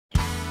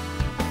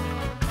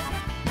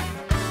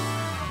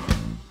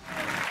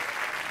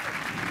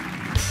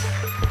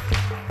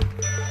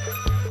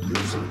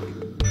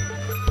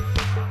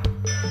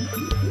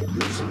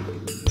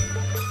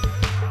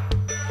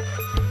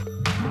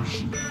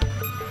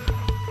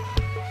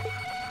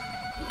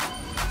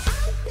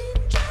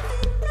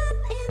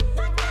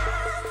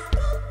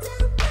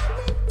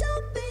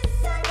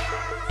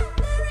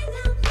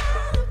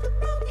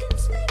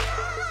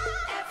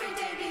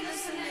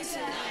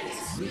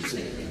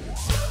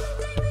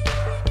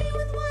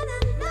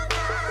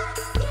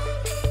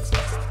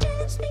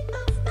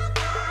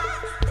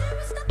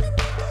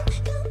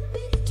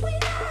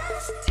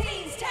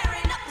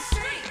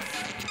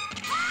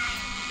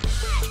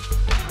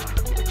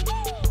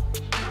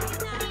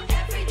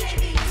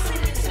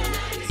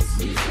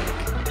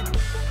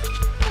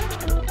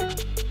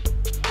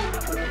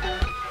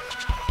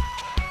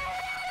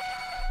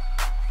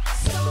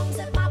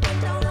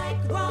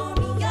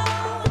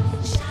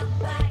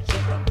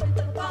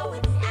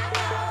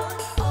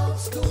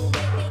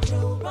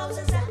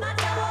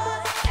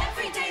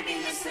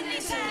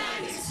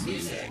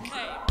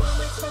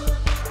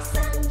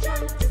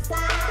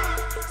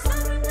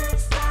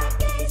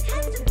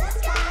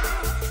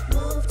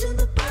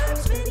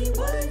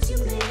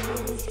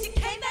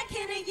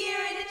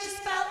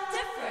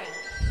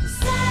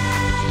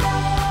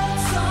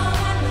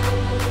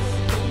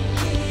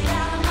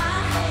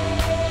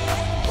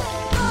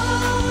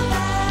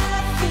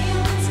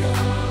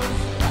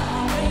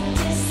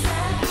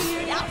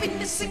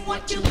missing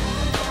what you love.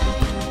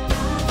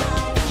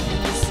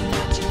 Missing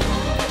what you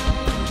love.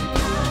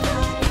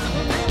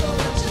 Remember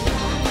what you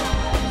love.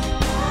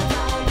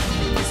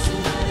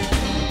 Missing what it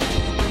is.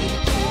 We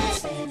can't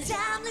spend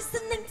time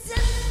listening to.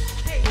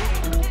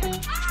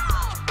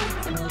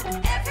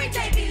 Every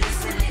day be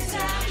listening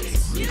to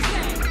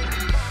music.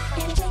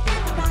 And take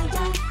that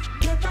ride,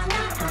 you're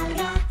gonna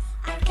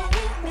I can't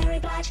get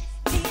married, but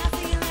see I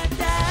feel like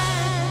that.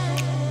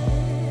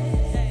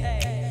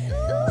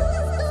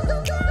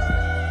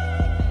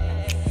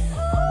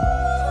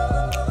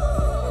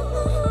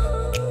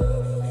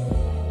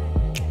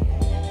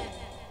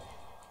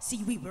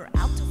 See, we were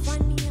out to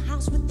find me a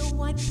house with a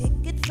white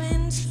picket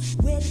fence,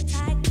 ready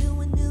tied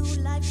to a new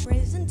life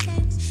present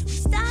tense. We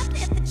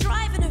stopped at the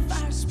drive-in of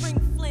our spring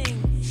fling,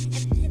 and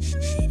then the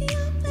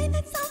radio played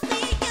that song we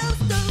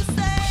used to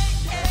say.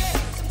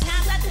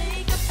 Sometimes I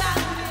think about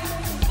it.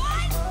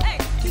 What? Hey,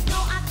 you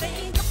know I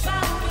think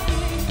about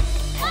it.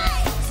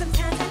 Hey,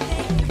 sometimes I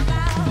think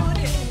about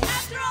it.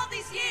 After all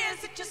these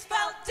years, it just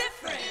felt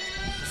different.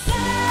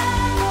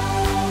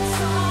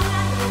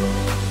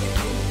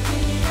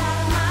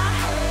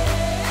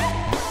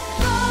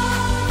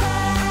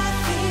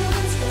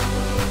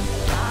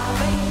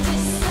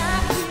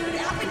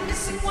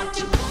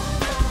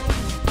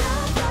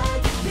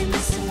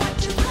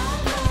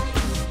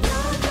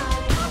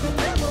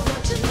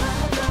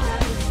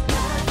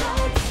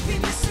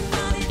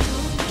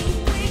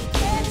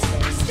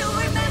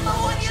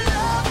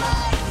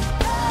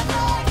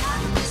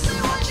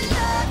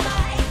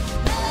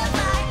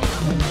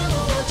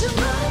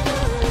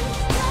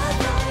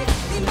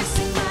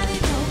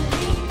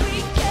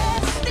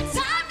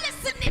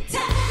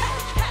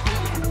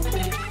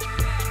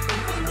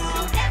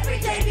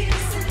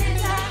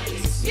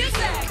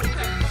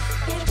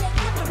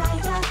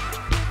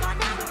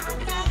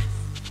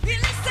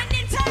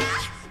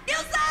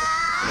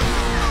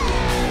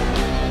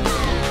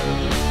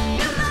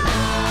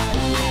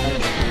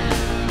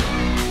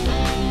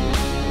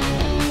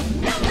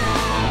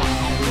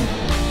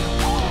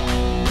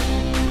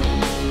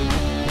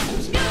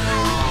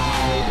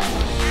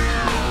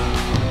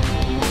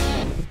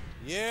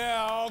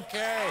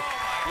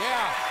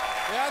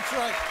 That's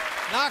right.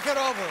 Knock it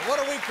over. What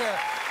do we care?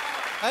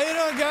 How you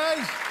doing,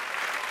 guys?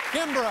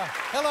 Kimbra,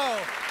 hello.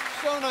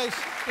 So nice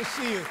to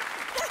see you.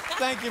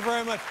 Thank you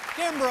very much.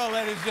 Kimbra,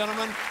 ladies and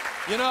gentlemen.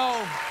 You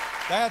know,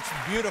 that's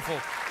beautiful.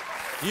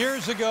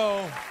 Years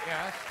ago,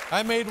 yes,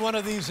 I made one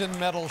of these in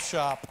Metal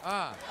Shop.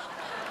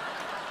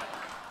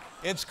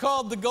 It's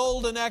called the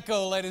Golden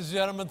Echo, ladies and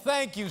gentlemen.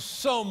 Thank you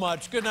so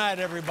much. Good night,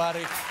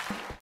 everybody.